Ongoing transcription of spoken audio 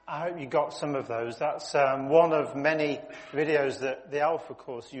I hope you got some of those. That's one of many videos that the Alpha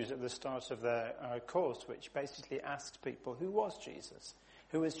course use at the start of their course, which basically asks people, who was Jesus?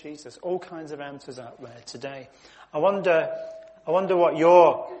 Who is Jesus? All kinds of answers out there today. I wonder what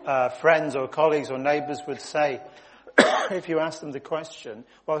your friends or colleagues or neighbours would say if you asked them the question,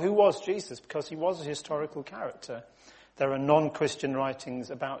 well, who was Jesus? Because he was a historical character. There are non-Christian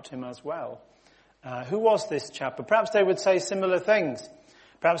writings about him as well. Who was this chap? But perhaps they would say similar things.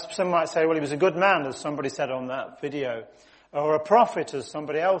 Perhaps some might say, well, he was a good man, as somebody said on that video. Or a prophet, as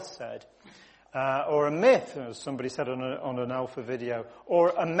somebody else said. Or a myth, as somebody said on an Alpha video. Or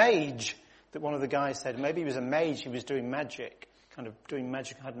a mage, that one of the guys said. Maybe he was a mage, he was doing magic. Kind of doing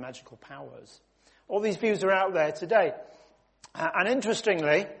magic, had magical powers. All these views are out there today. And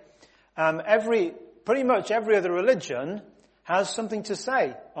interestingly, pretty much every other religion has something to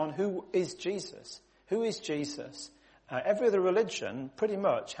say on who is Jesus. Who is Jesus? Every other religion pretty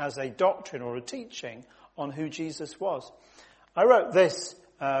much has a doctrine or a teaching on who Jesus was. I wrote this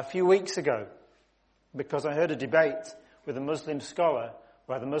a few weeks ago because I heard a debate with a Muslim scholar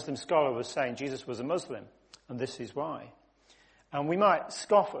where the Muslim scholar was saying Jesus was a Muslim, and this is why. And we might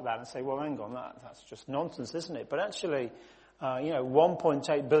scoff at that and say, well, hang on, that's just nonsense, isn't it? But actually,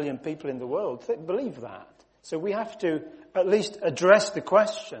 1.8 billion people in the world believe that. So we have to at least address the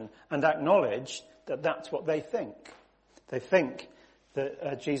question and acknowledge that that's what they think. They think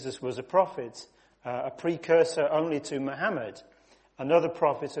that Jesus was a prophet, a precursor only to Muhammad, another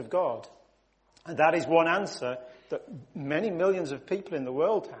prophet of God. And that is one answer that many millions of people in the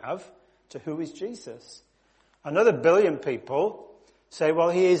world have to who is Jesus. Another billion people say, well,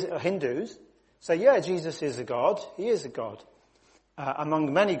 Hindus say, yeah, Jesus is a God. He is a God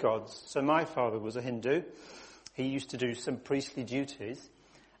among many gods. So my father was a Hindu. He used to do some priestly duties.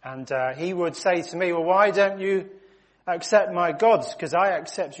 And he would say to me, well, why don't you accept my gods? Because I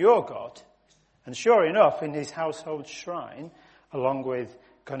accept your God. And sure enough, in his household shrine, along with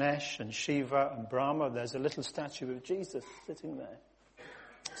Ganesh and Shiva and Brahma, there's a little statue of Jesus sitting there.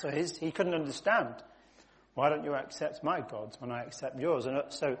 So he couldn't understand. Why don't you accept my gods when I accept yours? And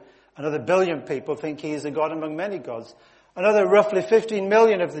so another billion people think he is a god among many gods. Another roughly 15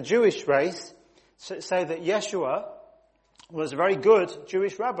 million of the Jewish race say that Yeshua was a very good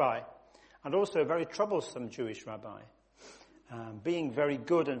Jewish rabbi and also a very troublesome Jewish rabbi. Being very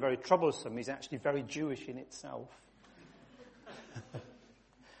good and very troublesome is actually very Jewish in itself.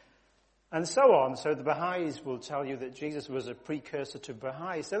 And so on. So the Baha'is will tell you that Jesus was a precursor to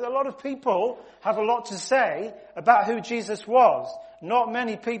Baha'i. So a lot of people have a lot to say about who Jesus was. Not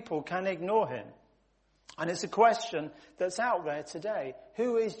many people can ignore him. And it's a question that's out there today.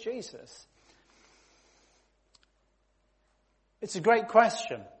 Who is Jesus? It's a great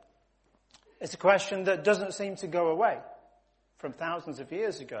question. It's a question that doesn't seem to go away from thousands of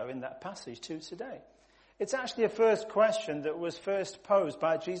years ago in that passage to today. It's actually a first question that was first posed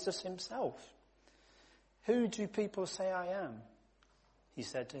by Jesus himself. Who do people say I am? He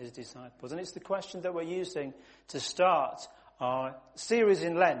said to his disciples. And it's the question that we're using to start our series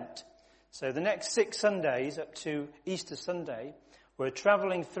in Lent. So the next 6 Sundays up to Easter Sunday, we're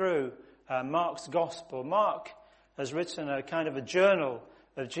travelling through Mark's Gospel. Mark has written a kind of a journal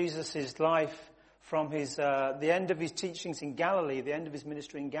of Jesus' life from the end of his teachings in Galilee, the end of his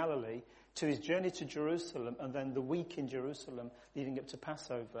ministry in Galilee, to his journey to Jerusalem, and then the week in Jerusalem leading up to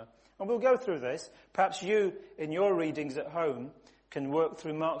Passover. And we'll go through this. Perhaps you, in your readings at home, can work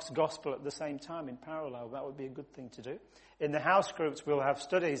through Mark's Gospel at the same time in parallel. That would be a good thing to do. In the house groups, we'll have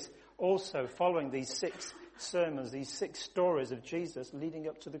studies also following these 6 sermons, these 6 stories of Jesus leading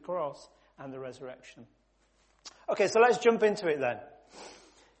up to the cross and the resurrection. Okay, so let's jump into it then.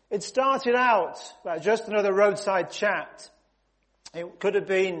 It started out like just another roadside chat. It could have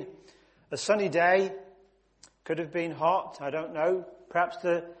been a sunny day, could have been hot, I don't know. Perhaps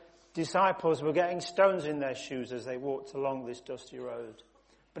the disciples were getting stones in their shoes as they walked along this dusty road.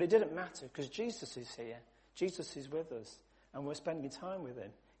 But it didn't matter because Jesus is here. Jesus is with us and we're spending time with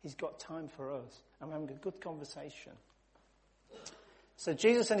him. He's got time for us and we're having a good conversation. So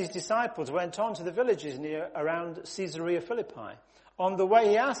Jesus and his disciples went on to the villages around Caesarea Philippi. On the way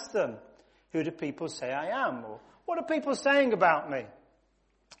he asked them, who do people say I am? Or what are people saying about me?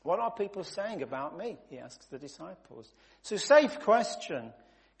 What are people saying about me? He asks the disciples. It's a safe question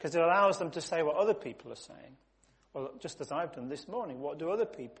because it allows them to say what other people are saying. Well, just as I've done this morning, what do other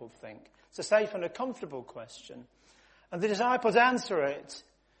people think? It's a safe and a comfortable question. And the disciples answer it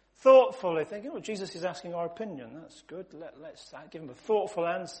thoughtfully, thinking, Jesus is asking our opinion. That's good. Let's give him a thoughtful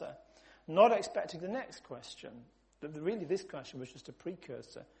answer. Not expecting the next question. But really, this question was just a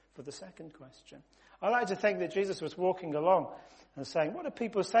precursor for the second question. I like to think that Jesus was walking along and saying, what do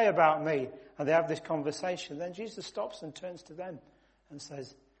people say about me? And they have this conversation. Then Jesus stops and turns to them and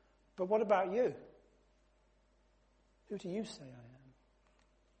says, but what about you? Who do you say I am?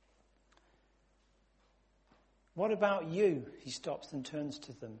 What about you? He stops and turns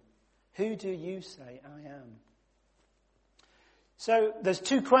to them. Who do you say I am? So there's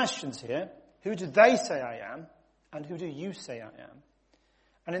two questions here. Who do they say I am? And who do you say I am?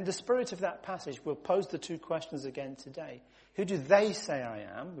 And in the spirit of that passage, we'll pose the two questions again today. Who do they say I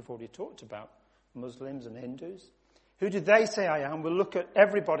am? We've already talked about Muslims and Hindus. Who do they say I am? We'll look at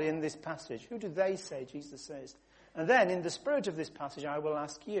everybody in this passage. Who do they say Jesus says? And then in the spirit of this passage, I will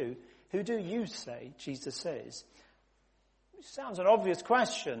ask you, who do you say Jesus says? It sounds an obvious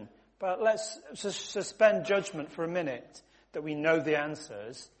question, but let's suspend judgment for a minute that we know the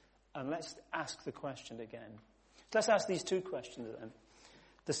answers, and let's ask the question again. So let's ask these two questions then.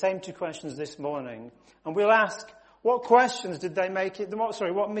 The same two questions this morning. And we'll ask, what questions did they make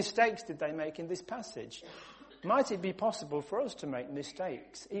what mistakes did they make in this passage? Might it be possible for us to make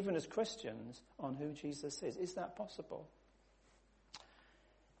mistakes, even as Christians, on who Jesus is? Is that possible?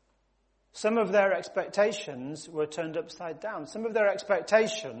 Some of their expectations were turned upside down. Some of their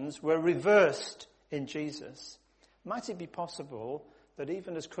expectations were reversed in Jesus. Might it be possible that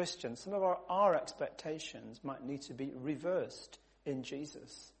even as Christians, some of our expectations might need to be reversed in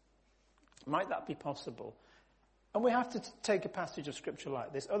Jesus? Might that be possible? And we have to take a passage of Scripture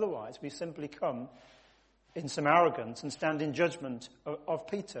like this. Otherwise, we simply come in some arrogance and stand in judgment of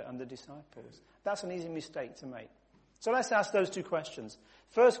Peter and the disciples. That's an easy mistake to make. So let's ask those two questions.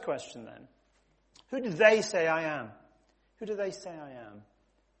 First question then. Who do they say I am? Who do they say I am?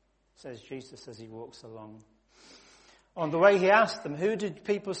 Says Jesus as he walks along. On the way he asked them, who did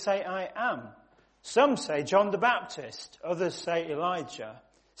people say I am? Some say John the Baptist. Others say Elijah.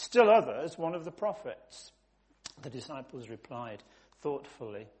 Still others, one of the prophets. The disciples replied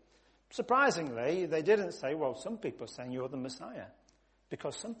thoughtfully. Surprisingly, they didn't say, well, some people are saying you're the Messiah.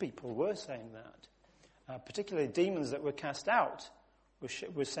 Because some people were saying that. Particularly demons that were cast out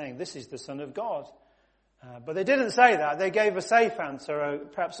were saying this is the Son of God. But they didn't say that. They gave a safe answer,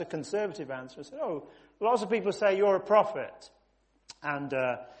 perhaps a conservative answer. They said, lots of people say you're a prophet. And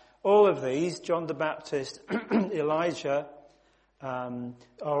all of these, John the Baptist, Elijah, are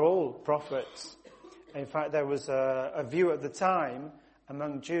all prophets. In fact, there was a view at the time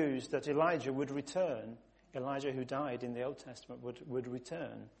among Jews that Elijah would return. Elijah, who died in the Old Testament, would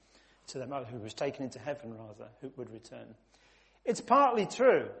return to them, who was taken into heaven, rather, who would return. It's partly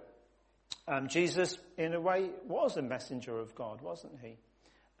true. Jesus, in a way, was a messenger of God, wasn't he?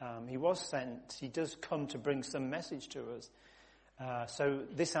 He was sent. He does come to bring some message to us. So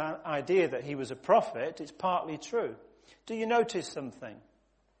this idea that he was a prophet, it's partly true. Do you notice something?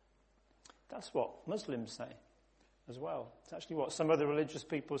 That's what Muslims say as well. It's actually what some other religious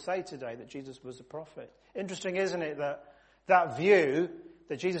people say today, that Jesus was a prophet. Interesting, isn't it, that view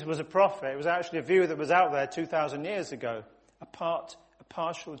that Jesus was a prophet was actually a view that was out there 2,000 years ago, a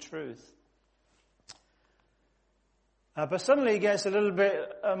partial truth. But suddenly it gets a little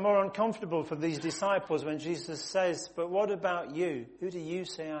bit more uncomfortable for these disciples when Jesus says, but what about you? Who do you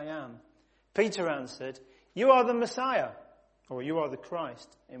say I am? Peter answered, you are the Messiah, or you are the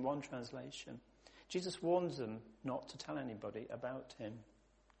Christ, in one translation. Jesus warns them not to tell anybody about him.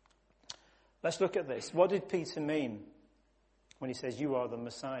 Let's look at this. What did Peter mean when he says, you are the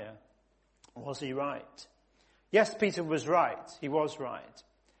Messiah? Was he right? Yes, Peter was right. He was right.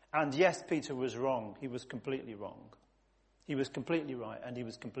 And yes, Peter was wrong. He was completely wrong. He was completely right and he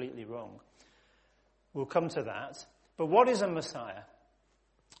was completely wrong. We'll come to that. But what is a Messiah?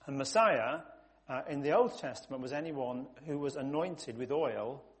 A Messiah in the Old Testament was anyone who was anointed with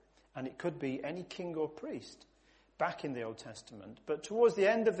oil, and it could be any king or priest back in the Old Testament. But towards the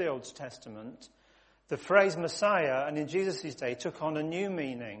end of the Old Testament, the phrase Messiah, and in Jesus' day, took on a new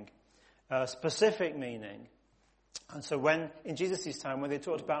meaning, a specific meaning. And so in Jesus' time, when they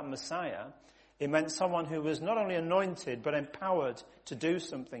talked about Messiah, it meant someone who was not only anointed, but empowered to do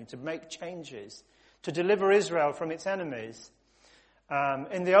something, to make changes, to deliver Israel from its enemies.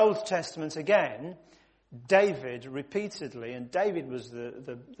 In the Old Testament, again, David repeatedly, and David was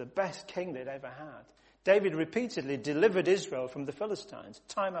the best king they'd ever had, David repeatedly delivered Israel from the Philistines,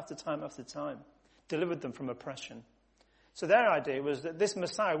 time after time after time, delivered them from oppression. So their idea was that this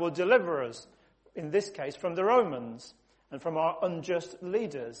Messiah will deliver us, in this case, from the Romans and from our unjust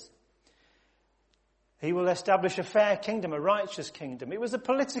leaders. He will establish a fair kingdom, a righteous kingdom. It was a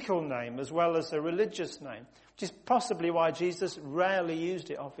political name as well as a religious name, which is possibly why Jesus rarely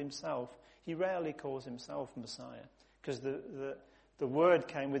used it of himself. He rarely calls himself Messiah, because the word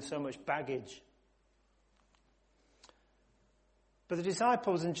came with so much baggage. But the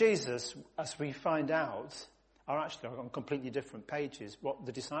disciples and Jesus, as we find out, are actually on completely different pages. What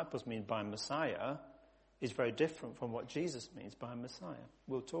the disciples mean by Messiah is very different from what Jesus means by Messiah.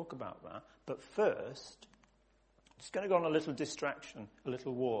 We'll talk about that. But first, I'm just going to go on a little distraction, a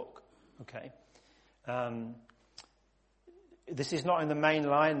little walk, okay? This is not in the main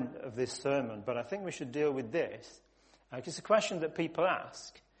line of this sermon, but I think we should deal with this. It's a question that people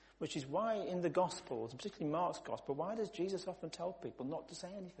ask, which is why in the Gospels, particularly Mark's Gospel, why does Jesus often tell people not to say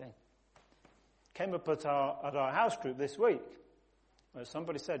anything? Came up at our house group this week, where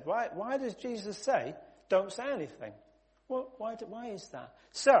somebody said, why does Jesus say, don't say anything? Well, why is that?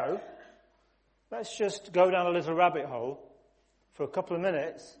 So, let's just go down a little rabbit hole for a couple of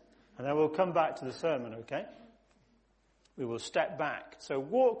minutes, and then we'll come back to the sermon, okay? We will step back. So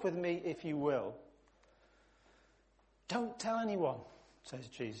walk with me if you will. Don't tell anyone, says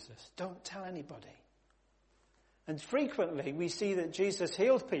Jesus. Don't tell anybody. And frequently we see that Jesus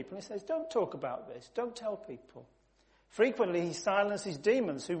heals people. He says, don't talk about this. Don't tell people. Frequently he silences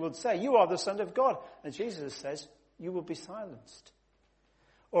demons who would say, you are the Son of God. And Jesus says, you will be silenced.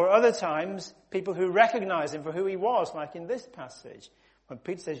 Or other times, people who recognize him for who he was, like in this passage. When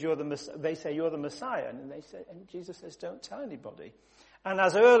Peter says, they say, you're the Messiah. And Jesus says, don't tell anybody. And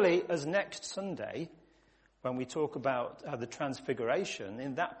as early as next Sunday, when we talk about the transfiguration,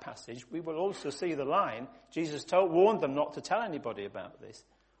 in that passage, we will also see the line, Jesus warned them not to tell anybody about this.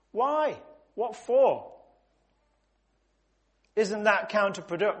 Why? What for? Isn't that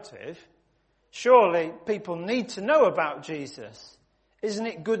counterproductive? Surely people need to know about Jesus. Isn't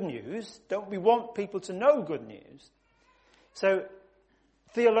it good news? Don't we want people to know good news? So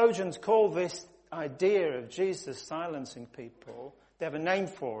theologians call this idea of Jesus silencing people, they have a name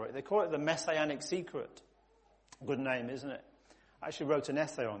for it. They call it the messianic secret. Good name, isn't it? I actually wrote an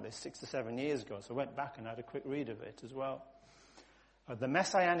essay on this 6 to 7 years ago, so I went back and had a quick read of it as well. The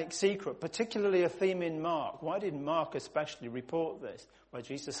messianic secret, particularly a theme in Mark. Why did Mark especially report this, where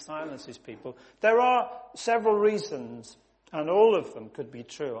Jesus silences people? There are several reasons, and all of them could be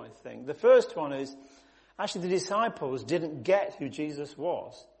true, I think. The first one is, actually the disciples didn't get who Jesus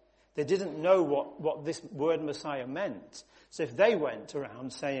was. They didn't know what this word Messiah meant. So if they went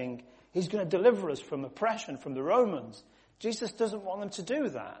around saying, he's going to deliver us from oppression, from the Romans, Jesus doesn't want them to do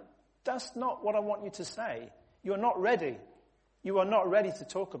that. That's not what I want you to say. You're not ready. You are not ready to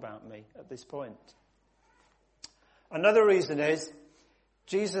talk about me at this point. Another reason is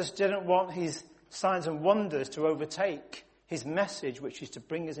Jesus didn't want his signs and wonders to overtake his message, which is to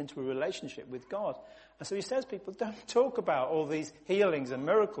bring us into a relationship with God. And so he says, people, don't talk about all these healings and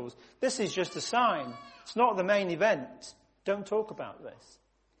miracles. This is just a sign. It's not the main event. Don't talk about this.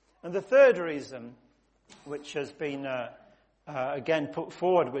 And the third reason, which has been again put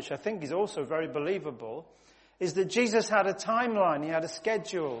forward, which I think is also very believable, is that Jesus had a timeline, he had a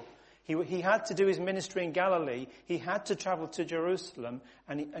schedule. He had to do his ministry in Galilee, he had to travel to Jerusalem,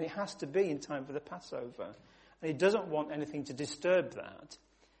 and it has to be in time for the Passover. And he doesn't want anything to disturb that.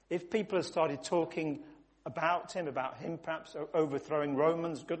 If people had started talking about him perhaps overthrowing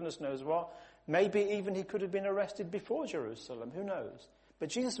Romans, goodness knows what, maybe even he could have been arrested before Jerusalem, who knows? But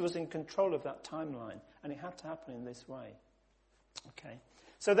Jesus was in control of that timeline, and it had to happen in this way. Okay?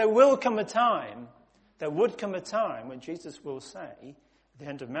 So there would come a time when Jesus will say, at the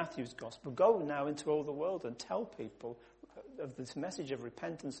end of Matthew's Gospel, go now into all the world and tell people of this message of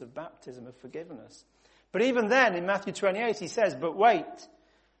repentance, of baptism, of forgiveness. But even then, in Matthew 28, he says, but wait,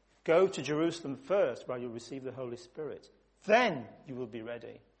 go to Jerusalem first, where you'll receive the Holy Spirit. Then you will be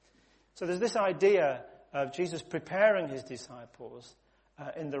ready. So there's this idea of Jesus preparing his disciples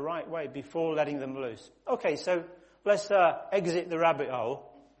in the right way before letting them loose. Okay, so let's exit the rabbit hole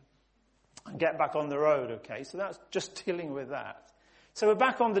and get back on the road, okay? So that's just dealing with that. So we're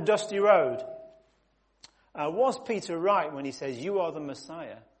back on the dusty road. Was Peter right when he says, you are the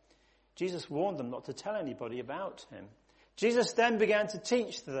Messiah? Jesus warned them not to tell anybody about him. Jesus then began to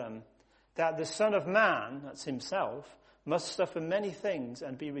teach them that the Son of Man, that's himself, must suffer many things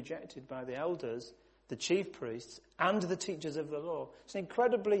and be rejected by the elders, the chief priests, and the teachers of the law. It's an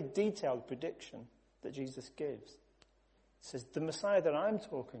incredibly detailed prediction that Jesus gives. It says, the Messiah that I'm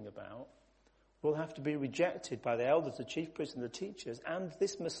talking about will have to be rejected by the elders, the chief priests, and the teachers, and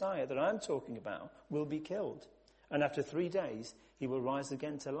this Messiah that I'm talking about will be killed. And after 3 days, he will rise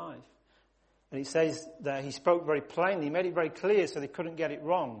again to life. And he says that he spoke very plainly, he made it very clear so they couldn't get it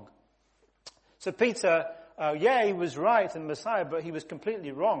wrong. So Peter, he was right in Messiah, but he was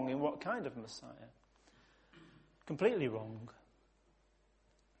completely wrong in what kind of Messiah? Completely wrong.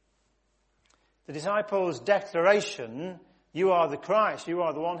 The disciples' declaration, you are the Christ, you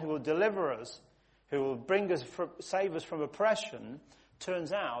are the one who will deliver us, who will save us from oppression,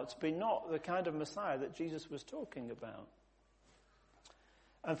 turns out to be not the kind of Messiah that Jesus was talking about.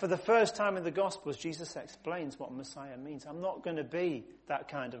 And for the first time in the Gospels, Jesus explains what Messiah means. I'm not going to be that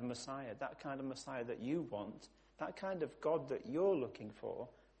kind of Messiah that you want, that kind of God that you're looking for.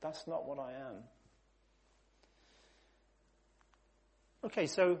 That's not what I am. Okay,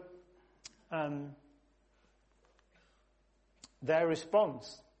 so their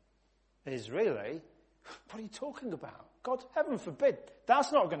response is really, what are you talking about? God, heaven forbid,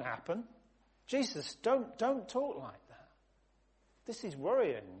 that's not going to happen. Jesus, don't talk like that. This is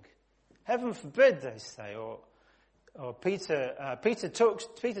worrying. Heaven forbid, they say. Or Peter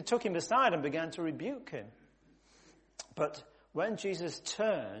took him aside and began to rebuke him. But when Jesus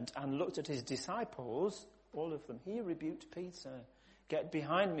turned and looked at his disciples, all of them, he rebuked Peter. Get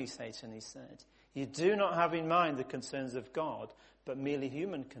behind me, Satan, he said. You do not have in mind the concerns of God, but merely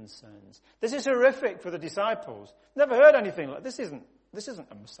human concerns. This is horrific for the disciples. Never heard anything like this. This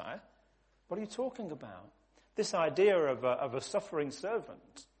isn't a Messiah. What are you talking about? This idea of a suffering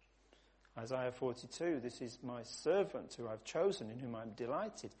servant. Isaiah 42, this is my servant who I've chosen, in whom I'm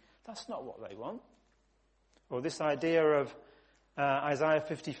delighted. That's not what they want. Or this idea of Isaiah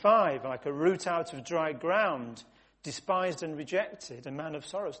 55, like a root out of dry ground, despised and rejected, a man of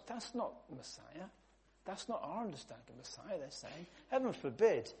sorrows. That's not Messiah. That's not our understanding of Messiah, they're saying. Heaven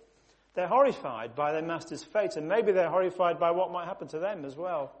forbid. They're horrified by their master's fate, and maybe they're horrified by what might happen to them as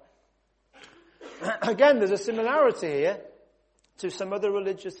well. Again, there's a similarity here to some other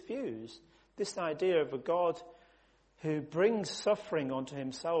religious views. This idea of a God who brings suffering onto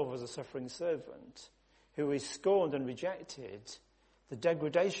himself as a suffering servant, who is scorned and rejected, the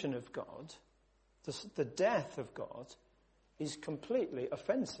degradation of God, the death of God, is completely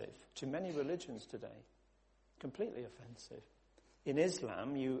offensive to many religions today. Completely offensive. In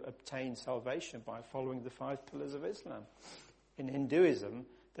Islam, you obtain salvation by following the 5 pillars of Islam. In Hinduism,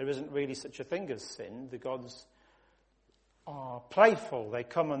 there isn't really such a thing as sin. The gods are playful. They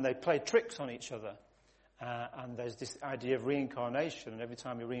come and they play tricks on each other. And there's this idea of reincarnation, and every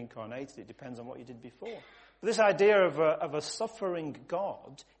time you're reincarnated, it depends on what you did before. But this idea of a suffering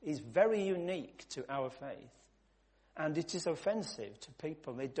God is very unique to our faith. And it is offensive to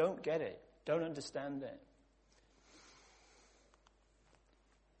people. They don't get it, don't understand it.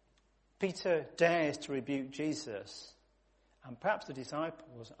 Peter dares to rebuke Jesus. And perhaps the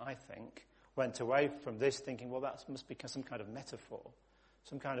disciples, I think, went away from this thinking, well, that must be some kind of metaphor,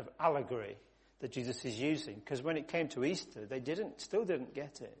 some kind of allegory that Jesus is using. Because when it came to Easter, they still didn't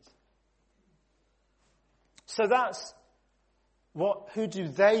get it. So that's who do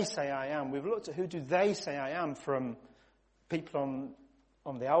they say I am? We've looked at who do they say I am, from people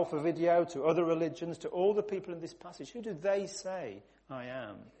on the Alpha video to other religions to all the people in this passage. Who do they say I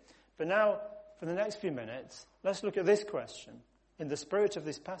am? But now, for the next few minutes, let's look at this question. In the spirit of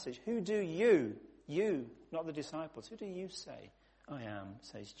this passage, who do you, not the disciples, who do you say I am,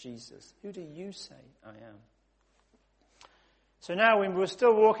 says Jesus? Who do you say I am? So now we're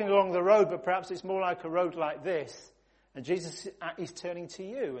still walking along the road, but perhaps it's more like a road like this. And Jesus is turning to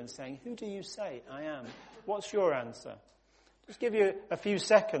you and saying, who do you say I am? What's your answer? Just give you a few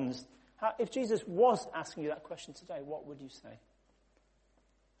seconds. If Jesus was asking you that question today, what would you say?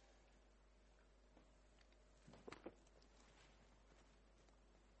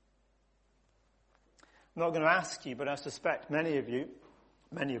 I'm not going to ask you, but I suspect many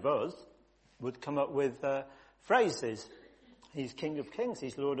of us, would come up with phrases. He's King of Kings,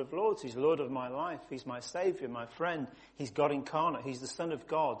 he's Lord of Lords, he's Lord of my life, he's my Saviour, my friend, he's God incarnate, he's the Son of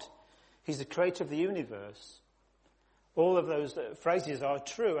God, he's the creator of the universe. All of those phrases are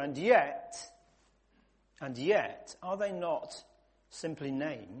true, and yet, are they not simply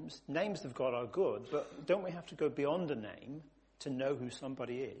names? Names of God are good, but don't we have to go beyond a name to know who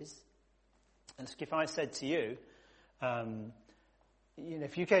somebody is? And if I said to you,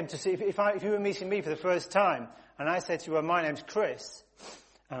 if you came to see, if you were meeting me for the first time, and I said to you, well, my name's Chris,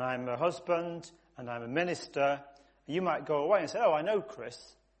 and I'm a husband, and I'm a minister, you might go away and say, oh, I know Chris.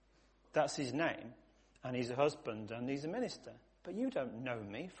 That's his name, and he's a husband, and he's a minister. But you don't know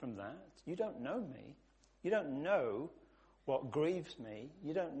me from that. You don't know me. You don't know what grieves me.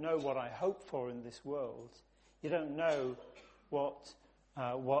 You don't know what I hope for in this world. You don't know what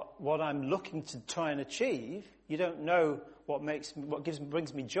I'm looking to try and achieve. You don't know what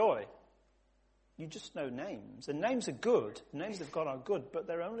brings me joy. You just know names. And names are good. Names of God are good, but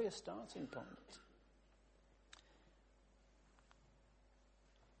they're only a starting point.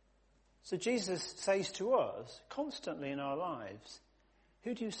 So Jesus says to us constantly in our lives,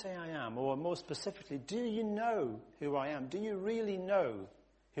 who do you say I am? Or more specifically, do you know who I am? Do you really know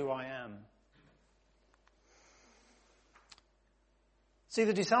who I am? See,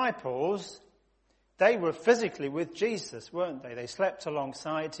 the disciples, they were physically with Jesus, weren't they? They slept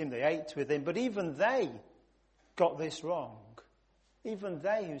alongside him, they ate with him, but even they got this wrong. Even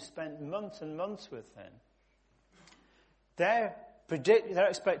they who spent months and months with him. Their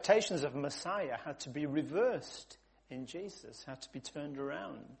expectations of Messiah had to be reversed in Jesus, had to be turned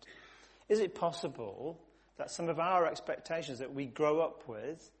around. Is it possible that some of our expectations that we grow up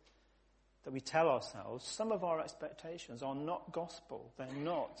with, that we tell ourselves, some of our expectations are not gospel? They're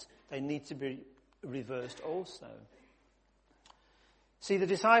not. They need to be reversed also. See, the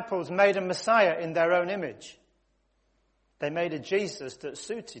disciples made a Messiah in their own image. They made a Jesus that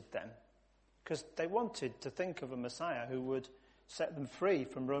suited them because they wanted to think of a Messiah who would set them free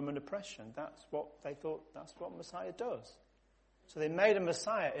from Roman oppression. That's what they thought, that's what Messiah does. So they made a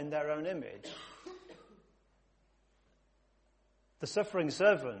Messiah in their own image. The suffering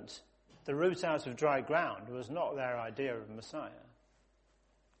servant, the root out of dry ground, was not their idea of Messiah.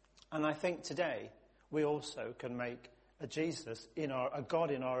 And I think today we also can make a Jesus, a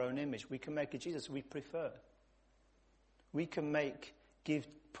God in our own image. We can make a Jesus we prefer. We can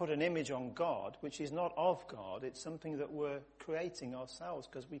put an image on God which is not of God. It's something that we're creating ourselves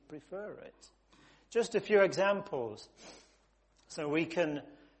because we prefer it. Just a few examples. So we can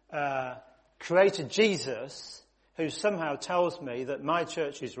create a Jesus who somehow tells me that my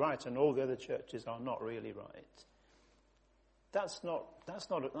church is right and all the other churches are not really right. That's not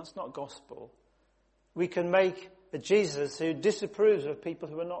gospel. We can make a Jesus who disapproves of people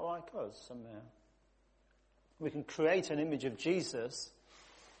who are not like us somehow. We can create an image of Jesus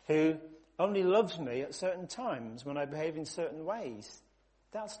who only loves me at certain times when I behave in certain ways.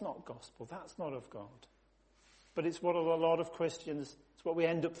 That's not gospel. That's not of God. But it's what a lot of Christians, it's what we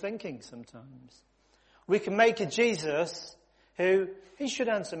end up thinking sometimes. We can make a Jesus who, he should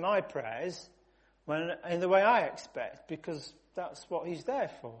answer my prayers in the way I expect because that's what he's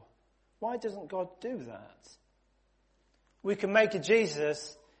there for. Why doesn't God do that? We can make a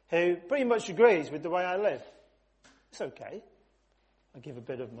Jesus who pretty much agrees with the way I live. It's okay. I give a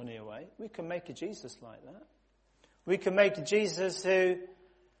bit of money away. We can make a Jesus like that. We can make a Jesus who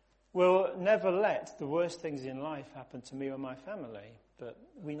will never let the worst things in life happen to me or my family. But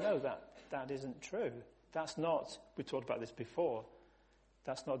we know that isn't true. That's not, we talked about this before,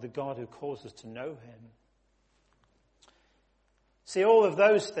 that's not the God who calls us to know him. See, all of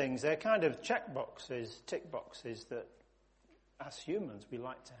those things, they're kind of tick boxes that as humans we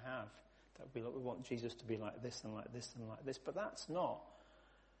like to have. That we want Jesus to be like this and like this and like this. But that's not.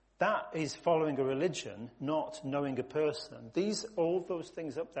 That is following a religion, not knowing a person. All those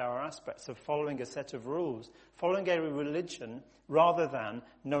things up there are aspects of following a set of rules. Following a religion rather than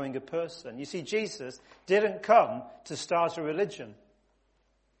knowing a person. You see, Jesus didn't come to start a religion.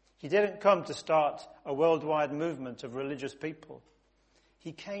 He didn't come to start a worldwide movement of religious people.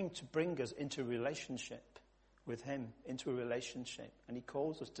 He came to bring us into relationship with him, into a relationship. And he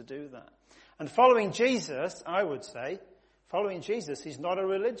calls us to do that. And following Jesus, I would say, following Jesus is not a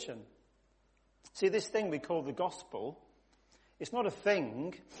religion. See, this thing we call the gospel, it's not a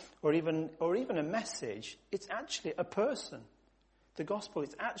thing or even a message. It's actually a person. The gospel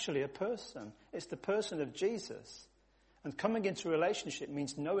is actually a person. It's the person of Jesus. And coming into a relationship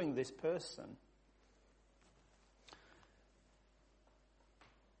means knowing this person.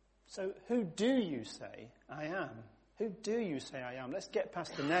 So who do you say I am? Who do you say I am? Let's get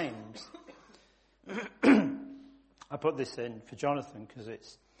past the names. I put this in for Jonathan because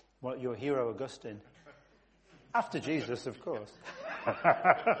it's your hero, Augustine. After Jesus, of course.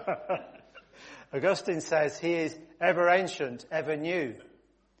 Augustine says he is ever ancient, ever new.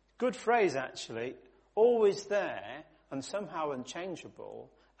 Good phrase, actually. Always there and somehow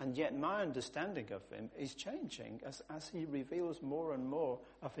unchangeable. And yet my understanding of him is changing as he reveals more and more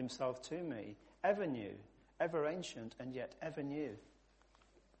of himself to me. Ever new, ever ancient, and yet ever new.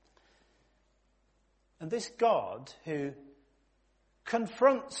 And this God who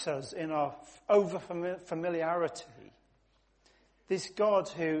confronts us in our over-familiarity, this God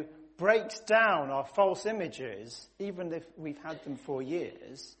who breaks down our false images, even if we've had them for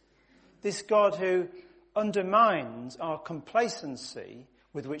years, this God who undermines our complacency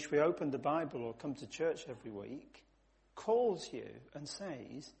with which we open the Bible or come to church every week, calls you and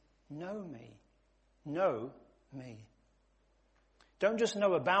says, know me. Know me. Don't just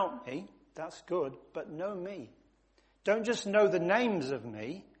know about me, that's good, but know me. Don't just know the names of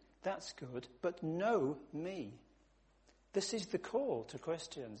me, that's good, but know me. This is the call to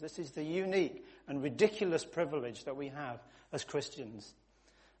Christians. This is the unique and ridiculous privilege that we have as Christians.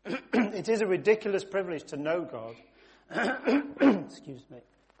 It is a ridiculous privilege to know God. Excuse me.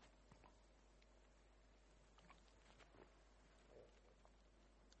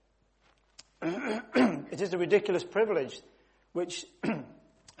 It is a ridiculous privilege, which,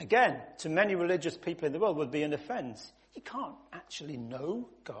 again, to many religious people in the world would be an offence. You can't actually know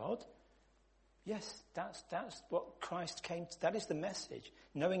God. Yes, that's what Christ came to. That is the message.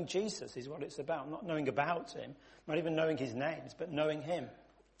 Knowing Jesus is what it's about. Not knowing about him, not even knowing his names, but knowing him.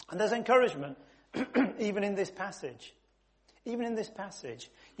 And there's encouragement even in this passage. Even in this passage.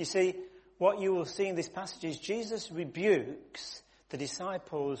 You see, what you will see in this passage is Jesus rebukes the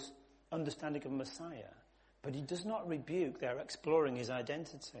disciples' understanding of Messiah, but he does not rebuke their exploring his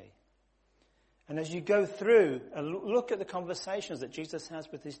identity. And as you go through and look at the conversations that Jesus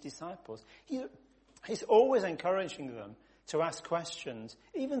has with his disciples, he's always encouraging them to ask questions,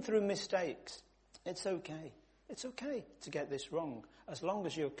 even through mistakes. It's okay. It's okay to get this wrong, as long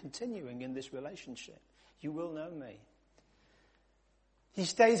as you're continuing in this relationship. You will know me. He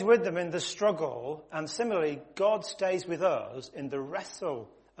stays with them in the struggle, and similarly, God stays with us in the wrestle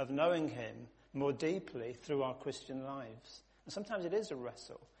of knowing him more deeply through our Christian lives. And sometimes it is a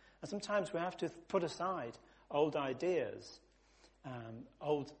wrestle. And sometimes we have to put aside old ideas,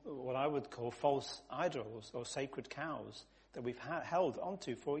 what I would call false idols or sacred cows that we've held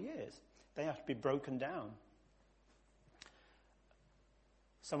onto for years. They have to be broken down.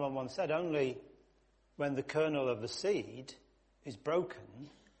 Someone once said, only when the kernel of the seed is broken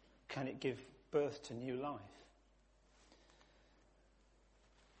can it give birth to new life.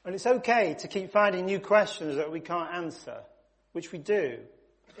 And it's okay to keep finding new questions that we can't answer, which we do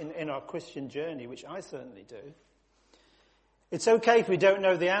in our Christian journey, which I certainly do. It's okay if we don't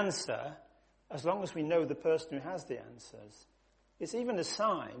know the answer, as long as we know the person who has the answers. It's even a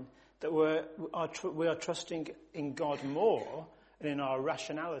sign that we are trusting in God more and in our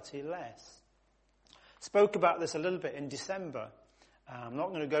rationality less. Spoke about this a little bit in December. I'm not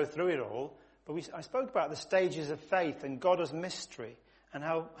going to go through it all, but I spoke about the stages of faith and God as mystery, and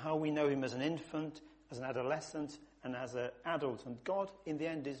how we know him as an infant, as an adolescent, and as an adult. And God, in the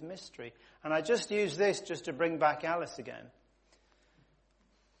end, is mystery. And I just use this just to bring back Alice again.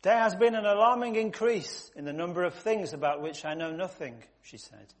 There has been an alarming increase in the number of things about which I know nothing, she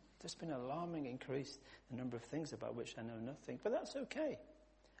said. There's been an alarming increase in the number of things about which I know nothing. But that's okay.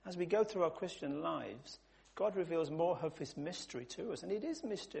 As we go through our Christian lives, God reveals more of his mystery to us, and it is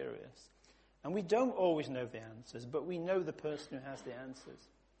mysterious. And we don't always know the answers, but we know the person who has the answers.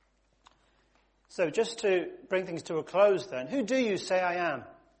 So just to bring things to a close then, who do you say I am?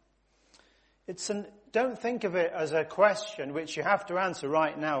 Don't think of it as a question which you have to answer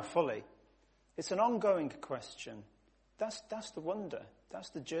right now fully. It's an ongoing question. That's the wonder.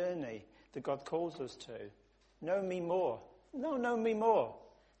 That's the journey that God calls us to. Know me more. No, know me more.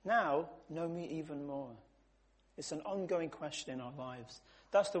 Now, know me even more. It's an ongoing question in our lives.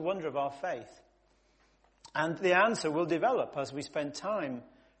 That's the wonder of our faith. And the answer will develop as we spend time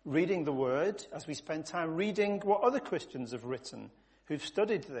reading the Word, as we spend time reading what other Christians have written who've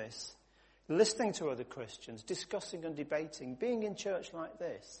studied this, listening to other Christians, discussing and debating, being in church like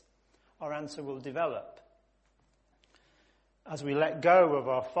this. Our answer will develop. As we let go of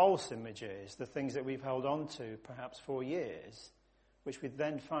our false images, the things that we've held on to perhaps for years, which we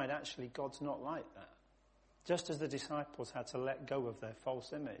then find actually God's not like that. Just as the disciples had to let go of their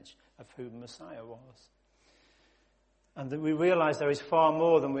false image of who Messiah was. And that we realize there is far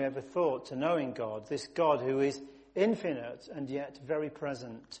more than we ever thought to knowing God, this God who is infinite and yet very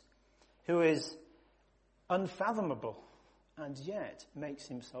present, who is unfathomable and yet makes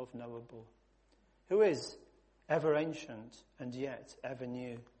himself knowable, who is ever ancient and yet ever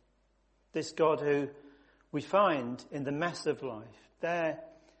new. This God who we find in the mess of life, there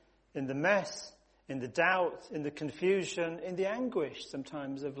in the mess, in the doubt, in the confusion, in the anguish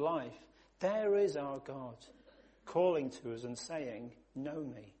sometimes of life, there is our God calling to us and saying, know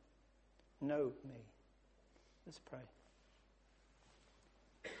me, know me. Let's pray.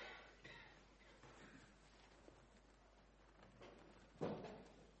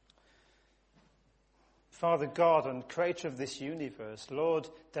 Father God and creator of this universe, Lord,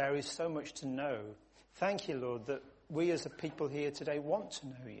 there is so much to know. Thank you, Lord, that we as a people here today want to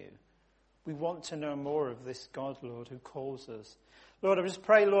know you. We want to know more of this God, Lord, who calls us. Lord, I just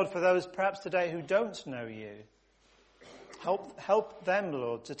pray, Lord, for those perhaps today who don't know you. Help them,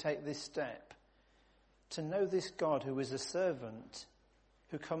 Lord, to take this step, to know this God who is a servant,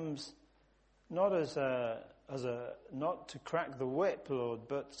 who comes not not to crack the whip, Lord,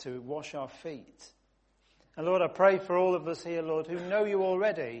 but to wash our feet. And Lord, I pray for all of us here, Lord, who know you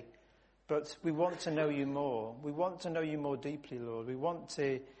already, but we want to know you more. We want to know you more deeply, Lord. We want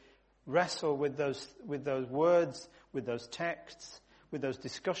to wrestle with those words, with those texts, with those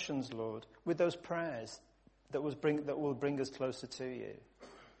discussions, Lord, with those prayers that will bring us closer to you.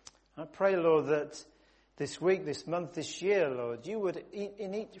 I pray, Lord, that this week, this month, this year, Lord, you would,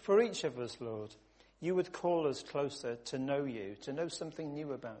 for each of us, Lord, you would call us closer to know you, to know something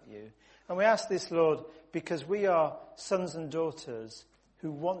new about you. And we ask this, Lord, because we are sons and daughters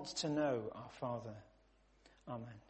who want to know our Father. Amen.